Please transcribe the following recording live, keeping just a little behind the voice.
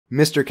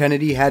Mr.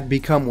 Kennedy had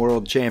become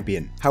world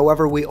champion.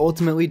 However, we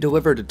ultimately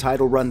delivered a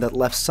title run that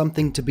left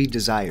something to be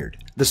desired.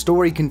 The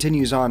story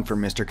continues on for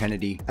Mr.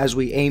 Kennedy as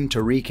we aim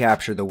to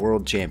recapture the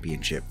world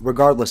championship,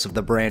 regardless of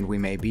the brand we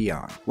may be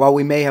on. While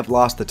we may have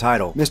lost the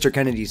title, Mr.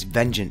 Kennedy's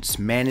vengeance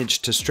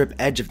managed to strip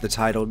Edge of the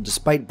title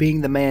despite being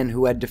the man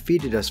who had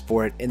defeated us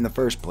for it in the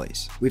first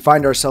place. We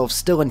find ourselves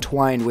still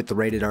entwined with the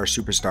Rated R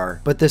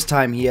superstar, but this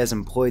time he has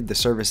employed the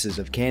services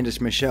of Candice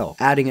Michelle,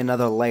 adding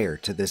another layer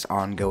to this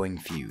ongoing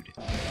feud.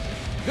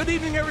 Good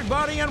evening,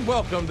 everybody, and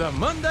welcome to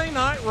Monday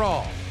Night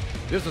Raw.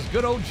 This is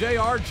good old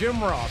JR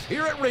Jim Ross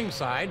here at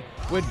ringside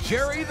with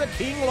Jerry the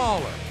King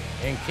Lawler.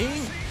 And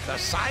King, the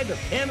sight of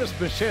Candice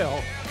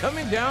Michelle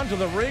coming down to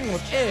the ring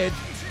with Edge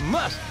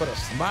must put a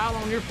smile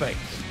on your face.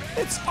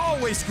 It's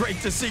always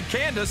great to see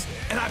Candice,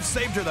 and I've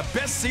saved her the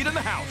best seat in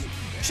the house.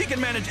 She can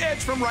manage Edge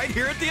from right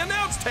here at the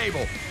announce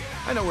table.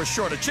 I know we're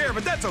short a chair,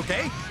 but that's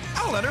okay.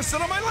 I'll let her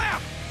sit on my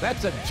lap.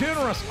 That's a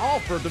generous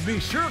offer to be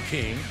sure,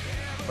 King.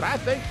 But I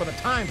think for the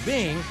time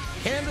being,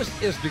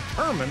 Candice is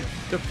determined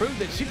to prove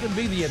that she can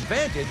be the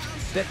advantage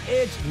that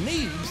Edge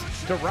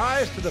needs to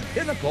rise to the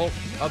pinnacle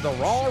of the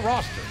Raw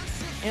roster.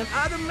 And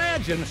I'd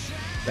imagine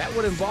that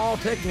would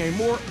involve taking a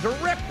more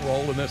direct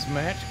role in this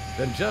match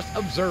than just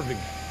observing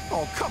it.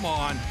 Oh, come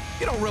on.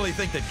 You don't really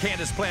think that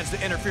Candice plans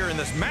to interfere in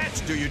this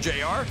match, do you,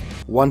 JR?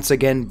 Once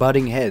again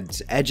butting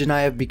heads, Edge and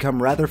I have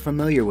become rather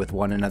familiar with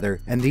one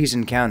another, and these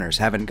encounters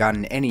haven't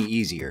gotten any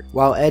easier.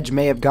 While Edge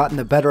may have gotten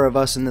the better of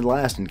us in the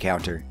last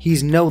encounter,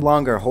 he's no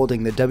longer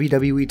holding the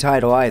WWE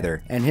title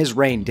either, and his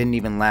reign didn't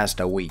even last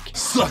a week.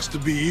 Sucks to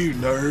be you,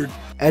 nerd.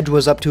 Edge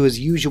was up to his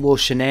usual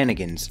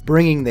shenanigans,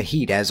 bringing the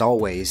heat as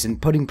always and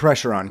putting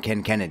pressure on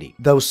Ken Kennedy.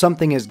 Though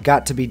something has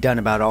got to be done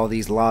about all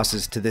these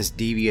losses to this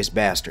devious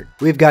bastard.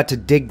 We've got to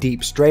dig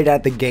deep straight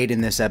at the gate in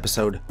this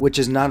episode, which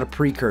is not a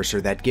precursor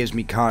that gives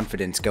me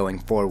confidence going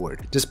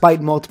forward.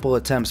 Despite multiple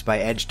attempts by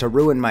Edge to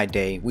ruin my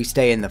day, we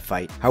stay in the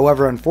fight.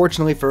 However,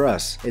 unfortunately for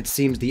us, it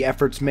seems the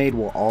efforts made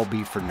will all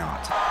be for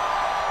naught.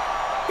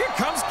 Here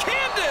comes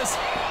Candice!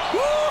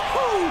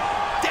 Woo-hoo!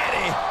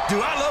 Daddy, do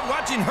I love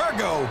watching her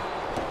go!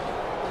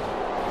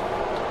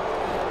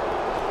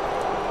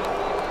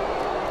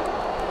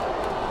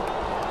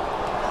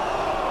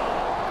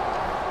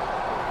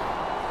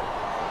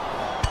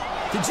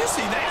 Did you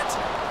see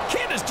that?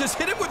 Candice just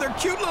hit him with her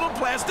cute little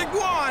plastic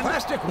wand.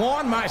 Plastic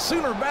wand, my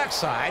sooner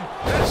backside.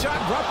 That shot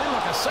dropped him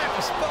like a sack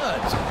of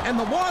spuds. And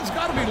the wand's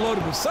got to be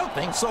loaded with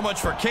something. So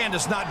much for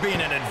Candice not being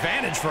an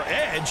advantage for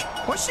Edge.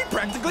 Well, she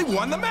practically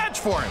won the match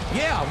for him.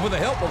 Yeah, with the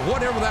help of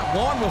whatever that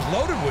wand was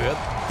loaded with,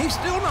 he's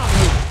still not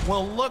moving.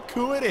 Well, look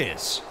who it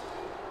is.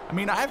 I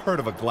mean, I've heard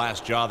of a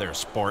glass jaw there,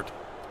 sport,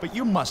 but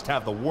you must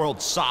have the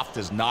world's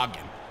softest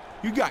noggin.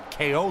 You got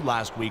KO'd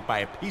last week by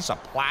a piece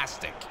of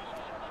plastic.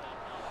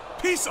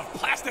 Piece of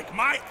plastic,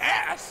 my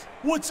ass!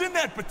 What's in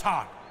that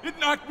baton? It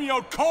knocked me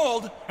out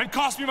cold and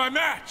cost me my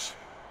match.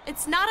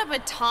 It's not a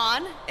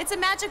baton, it's a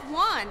magic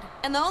wand.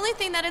 And the only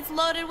thing that it's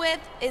loaded with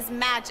is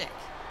magic.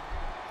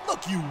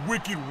 Look, you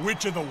wicked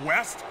witch of the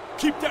West.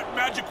 Keep that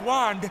magic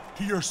wand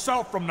to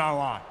yourself from now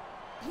on.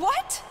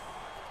 What?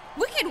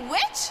 Wicked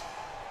witch?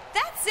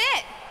 That's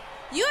it.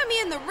 You and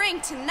me in the ring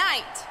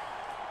tonight.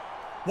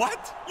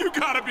 What? You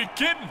gotta be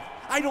kidding.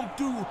 I don't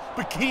do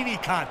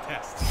bikini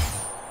contests.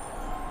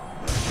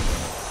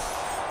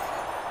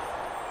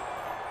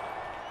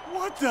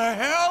 What the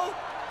hell?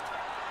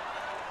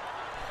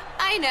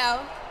 I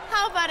know.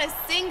 How about a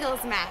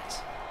singles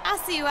match? I'll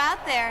see you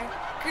out there,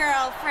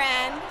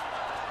 girlfriend.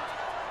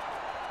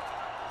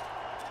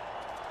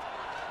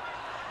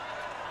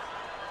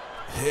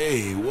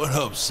 Hey, what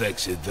up,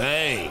 sexy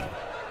thing?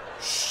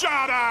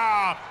 Shut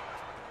up!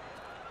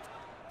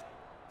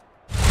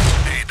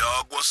 Hey,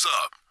 dog, what's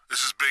up?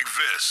 This is Big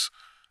Vis.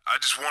 I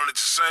just wanted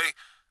to say,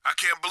 I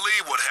can't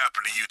believe what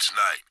happened to you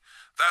tonight.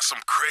 That's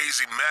some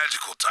crazy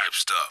magical type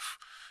stuff.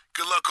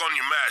 Good luck on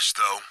your match,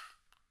 though.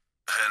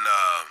 And,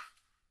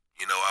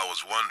 I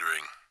was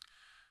wondering,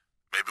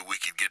 maybe we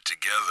could get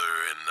together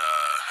and,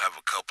 have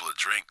a couple of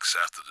drinks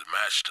after the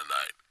match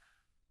tonight.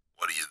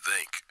 What do you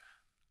think?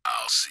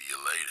 I'll see you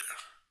later.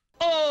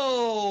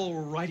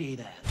 Alrighty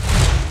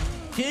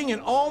then. King, in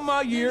all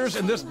my years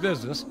in this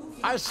business,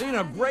 I've seen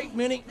a great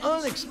many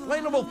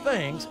unexplainable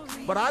things,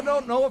 but I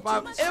don't know if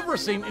I've ever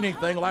seen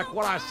anything like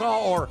what I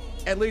saw, or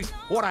at least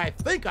what I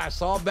think I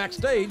saw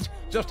backstage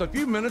just a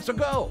few minutes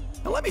ago.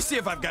 Now, let me see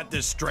if I've got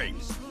this straight.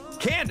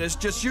 Candice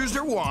just used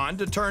her wand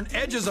to turn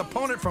Edge's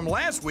opponent from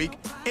last week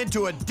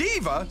into a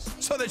diva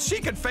so that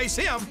she could face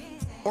him,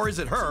 or is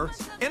it her,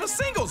 in a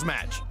singles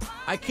match.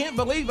 I can't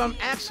believe I'm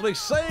actually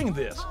saying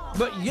this,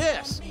 but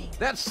yes,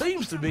 that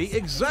seems to be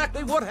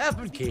exactly what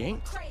happened,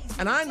 King.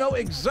 And I know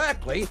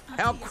exactly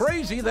how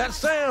crazy that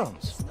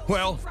sounds.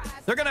 Well,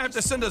 they're gonna have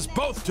to send us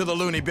both to the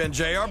loony bin,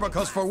 JR,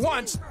 because for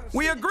once,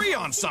 we agree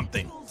on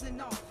something.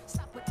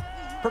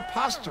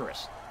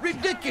 Preposterous,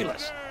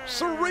 ridiculous,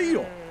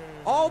 surreal.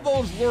 All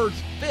those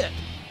words fit,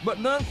 but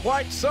none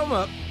quite sum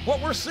up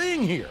what we're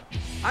seeing here.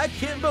 I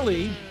can't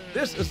believe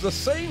this is the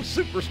same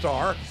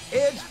superstar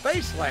Edge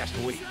faced last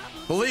week.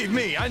 Believe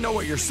me, I know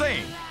what you're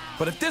saying.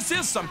 But if this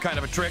is some kind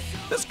of a trick,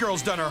 this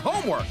girl's done her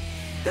homework.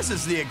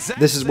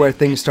 This is where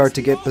things start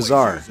to get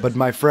bizarre, but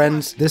my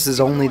friends, this is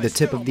only the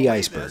tip of the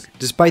iceberg.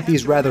 Despite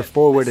these rather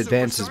forward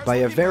advances by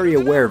a very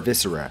aware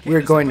Viscera, we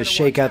are going to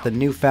shake out the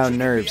newfound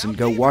nerves and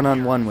go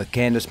one-on-one with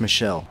Candice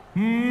Michelle.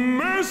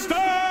 Mr.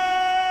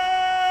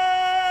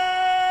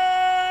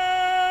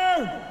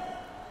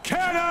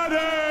 Kennedy!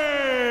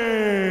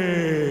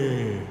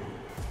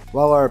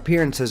 While our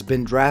appearance has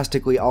been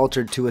drastically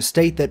altered to a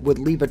state that would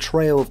leave a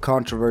trail of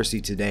controversy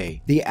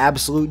today, the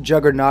absolute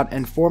juggernaut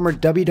and former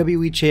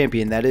WWE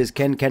champion that is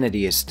Ken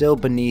Kennedy is still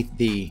beneath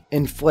the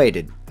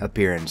inflated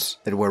appearance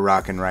that we're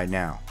rocking right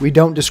now. We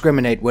don't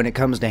discriminate when it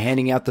comes to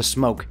handing out the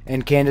smoke,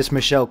 and Candice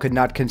Michelle could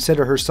not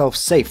consider herself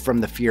safe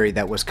from the fury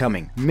that was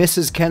coming.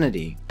 Mrs.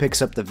 Kennedy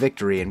picks up the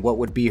victory in what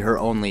would be her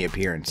only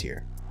appearance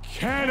here.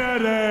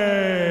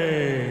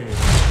 Kennedy!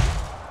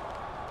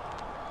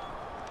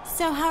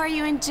 So how are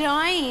you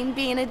enjoying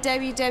being a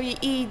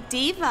WWE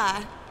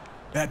diva?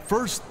 At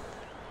first,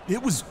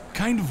 it was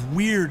kind of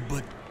weird,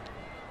 but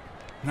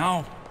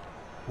now,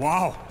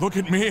 wow, look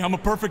at me, I'm a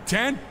perfect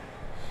 10.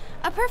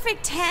 A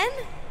perfect 10?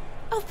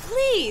 Oh,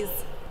 please.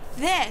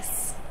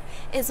 This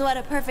is what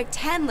a perfect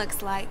 10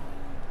 looks like.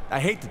 I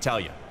hate to tell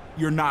you,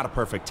 you're not a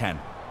perfect 10.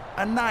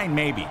 A 9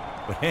 maybe,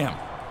 but him,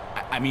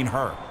 I mean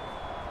her.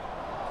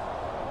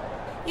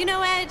 You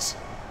know, Edge,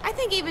 I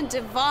think even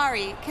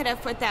Daivari could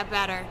have put that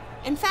better.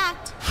 In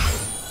fact,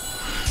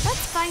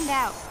 let's find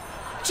out.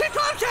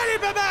 چیکار کردی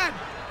به من؟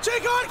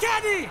 چیکار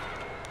کردی؟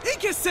 این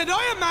که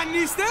صدای من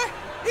نیسته؟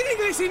 این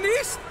انگلیسی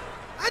نیست؟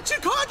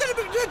 چیکار داری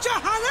به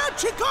جهنم؟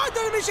 چیکار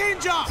داری میشه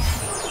اینجا؟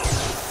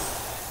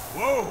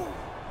 Whoa!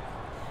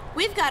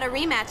 We've got a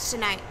rematch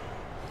tonight.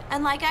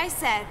 And like I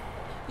said,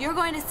 you're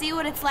going to see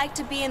what it's like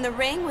to be in the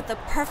ring with the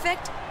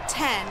perfect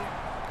 10.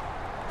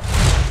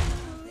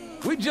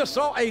 We just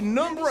saw a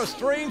number of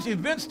strange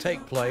events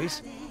take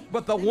place,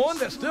 but the one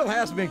that still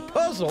has me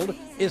puzzled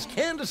is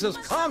Candice's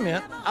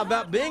comment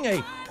about being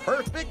a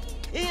perfect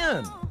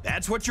 10.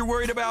 That's what you're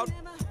worried about?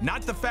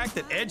 Not the fact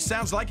that Edge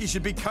sounds like he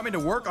should be coming to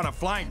work on a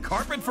flying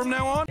carpet from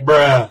now on?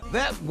 Bruh.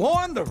 That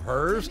wand of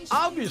hers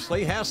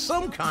obviously has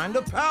some kind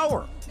of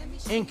power.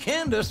 And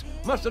Candice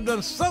must have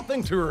done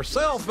something to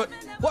herself, but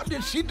what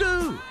did she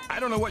do? I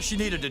don't know what she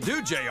needed to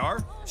do,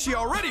 JR. She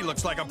already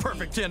looks like a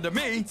perfect 10 to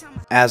me.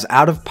 As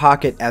out of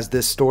pocket as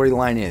this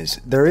storyline is,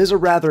 there is a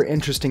rather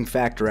interesting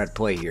factor at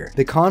play here.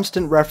 The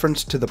constant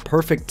reference to the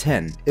perfect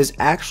 10 is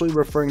actually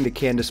referring to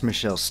Candice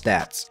Michelle's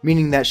stats,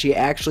 meaning that she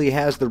actually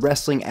has the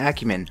wrestling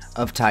acumen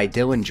of Ty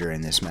Dillinger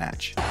in this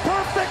match.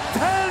 Perfect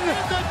 10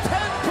 in the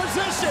 10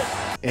 position!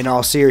 In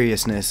all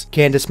seriousness,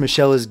 Candice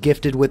Michelle is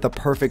gifted with a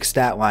perfect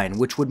stat line,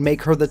 which would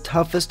make her the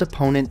toughest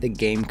opponent the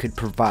game could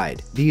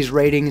provide. These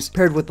ratings,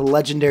 paired with the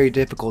legendary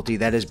difficulty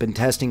that has been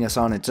testing us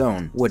on its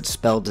own, would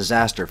spell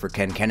disaster for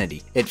Ken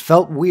Kennedy. It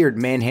felt weird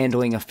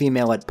manhandling a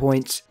female at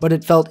points, but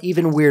it felt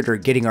even weirder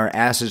getting our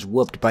asses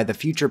whooped by the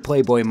future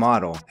Playboy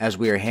model as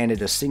we are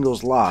handed a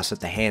singles loss at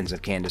the hands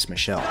of Candice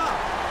Michelle.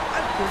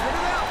 I figured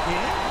it out,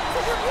 Ken.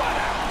 Figured what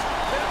out?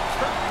 That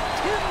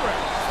perfect 10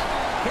 race.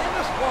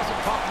 Candice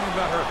wasn't talking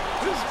about her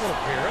physical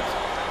appearance.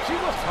 She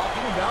was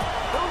talking about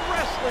her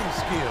wrestling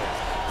skills.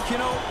 You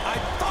know, I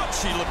thought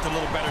she looked a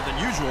little better than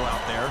usual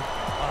out there.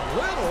 A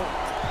little?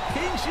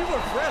 King, she was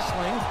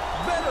wrestling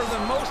better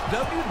than most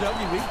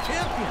WWE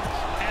champions.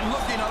 And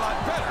looking a lot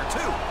better,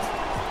 too.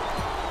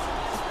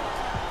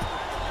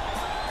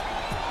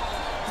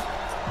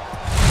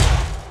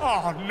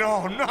 Oh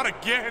no, not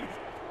again!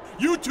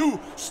 You two,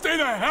 stay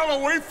the hell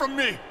away from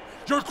me!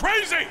 You're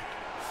crazy!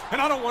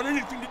 And I don't want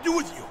anything to do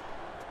with you!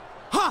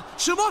 ها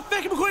شما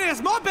فکر میکنی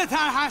از ما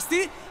بهتر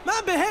هستی؟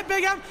 من بهت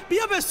بگم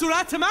بیا به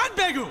صورت من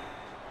بگو.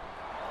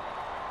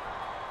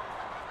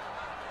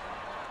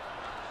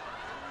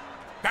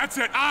 That's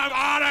it, I'm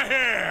out of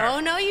here! Oh,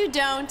 no, you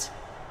don't.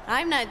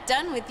 I'm not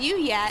done with you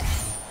yet.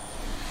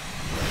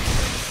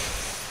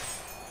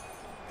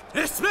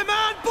 اسم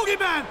من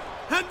بوگیمن.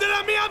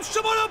 هندرم میام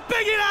شما رو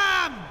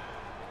بگیرم.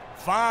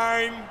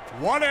 Fine,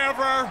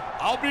 whatever.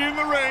 I'll be in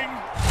the ring.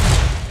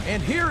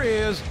 And here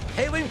is,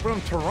 hailing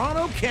from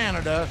Toronto,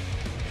 Canada,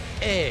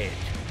 Edge.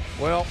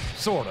 Well,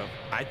 sort of.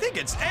 I think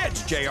it's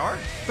Edge, JR.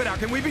 But how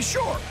can we be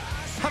sure?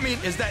 I mean,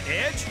 is that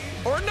Edge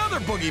or another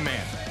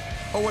boogeyman?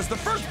 Or was the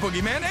first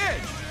boogeyman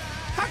Edge?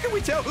 How can we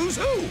tell who's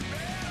who?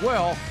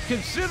 Well,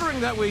 considering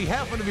that we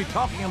happen to be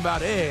talking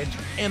about Edge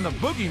and the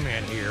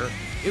boogeyman here,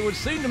 it would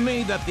seem to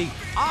me that the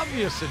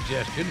obvious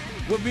suggestion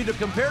would be to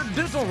compare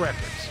dental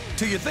records.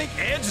 Do you think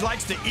Edge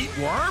likes to eat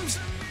worms?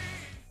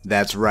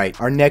 That's right,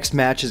 our next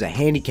match is a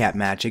handicap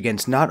match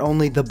against not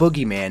only the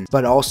Boogeyman,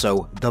 but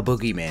also the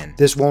Boogeyman.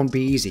 This won't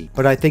be easy,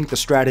 but I think the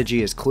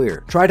strategy is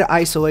clear. Try to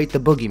isolate the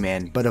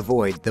Boogeyman, but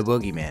avoid the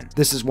Boogeyman.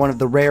 This is one of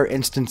the rare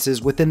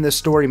instances within this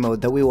story mode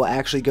that we will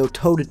actually go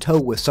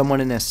toe-to-toe with someone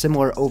in a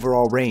similar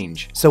overall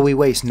range, so we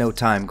waste no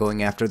time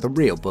going after the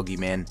real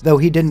Boogeyman, though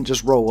he didn't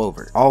just roll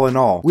over. All in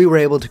all, we were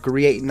able to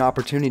create an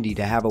opportunity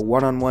to have a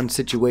one-on-one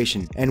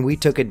situation, and we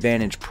took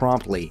advantage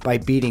promptly by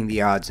beating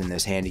the odds in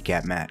this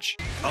handicap match.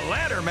 A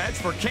ladder match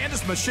for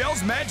Candice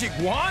Michelle's magic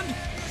wand?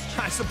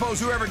 I suppose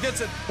whoever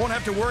gets it won't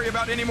have to worry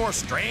about any more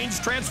strange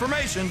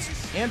transformations.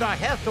 And I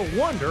have to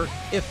wonder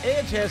if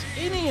Edge has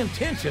any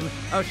intention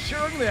of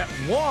sharing that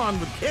wand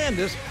with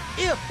Candice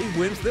if he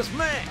wins this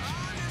match.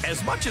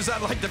 As much as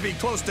I'd like to be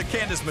close to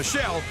Candice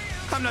Michelle,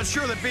 I'm not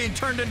sure that being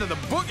turned into the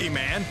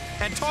boogeyman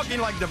and talking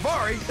like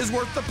Daivari is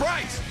worth the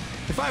price.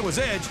 If I was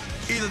Edge,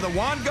 either the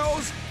wand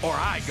goes or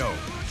I go.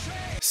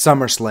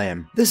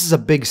 SummerSlam. This is a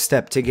big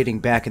step to getting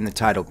back in the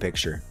title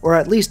picture, or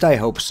at least I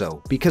hope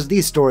so, because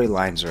these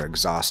storylines are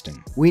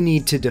exhausting. We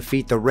need to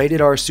defeat the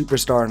rated R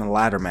superstar in a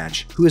ladder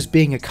match, who is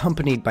being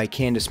accompanied by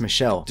Candice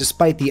Michelle,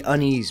 despite the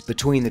unease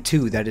between the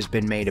two that has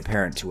been made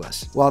apparent to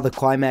us. While the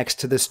climax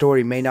to the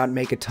story may not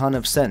make a ton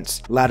of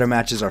sense, ladder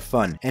matches are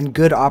fun, and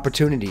good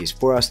opportunities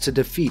for us to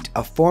defeat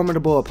a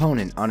formidable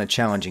opponent on a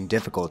challenging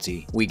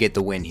difficulty. We get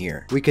the win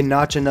here. We can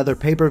notch another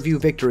pay-per-view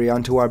victory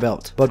onto our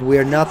belt, but we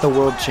are not the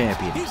world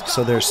champions,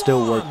 so there's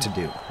still work to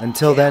do.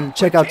 Until then,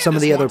 check out some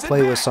of the other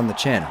playlists on the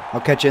channel.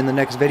 I'll catch you in the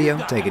next video.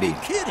 Take it easy.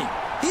 Kidding.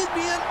 He'd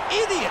be an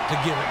idiot to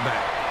give it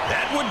back.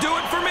 That would do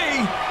it for me.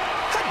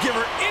 I'd give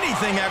her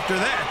anything after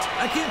that.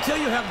 I can't tell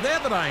you how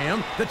glad that I am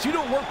that you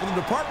don't work for the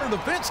Department of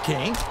Defense,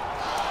 King.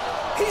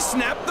 He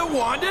snapped the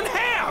wand in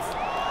half.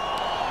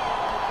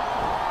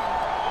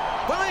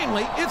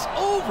 Finally, it's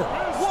over.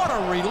 What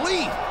a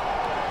relief.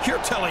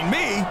 You're telling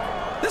me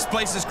this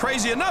place is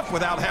crazy enough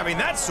without having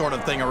that sort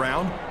of thing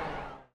around.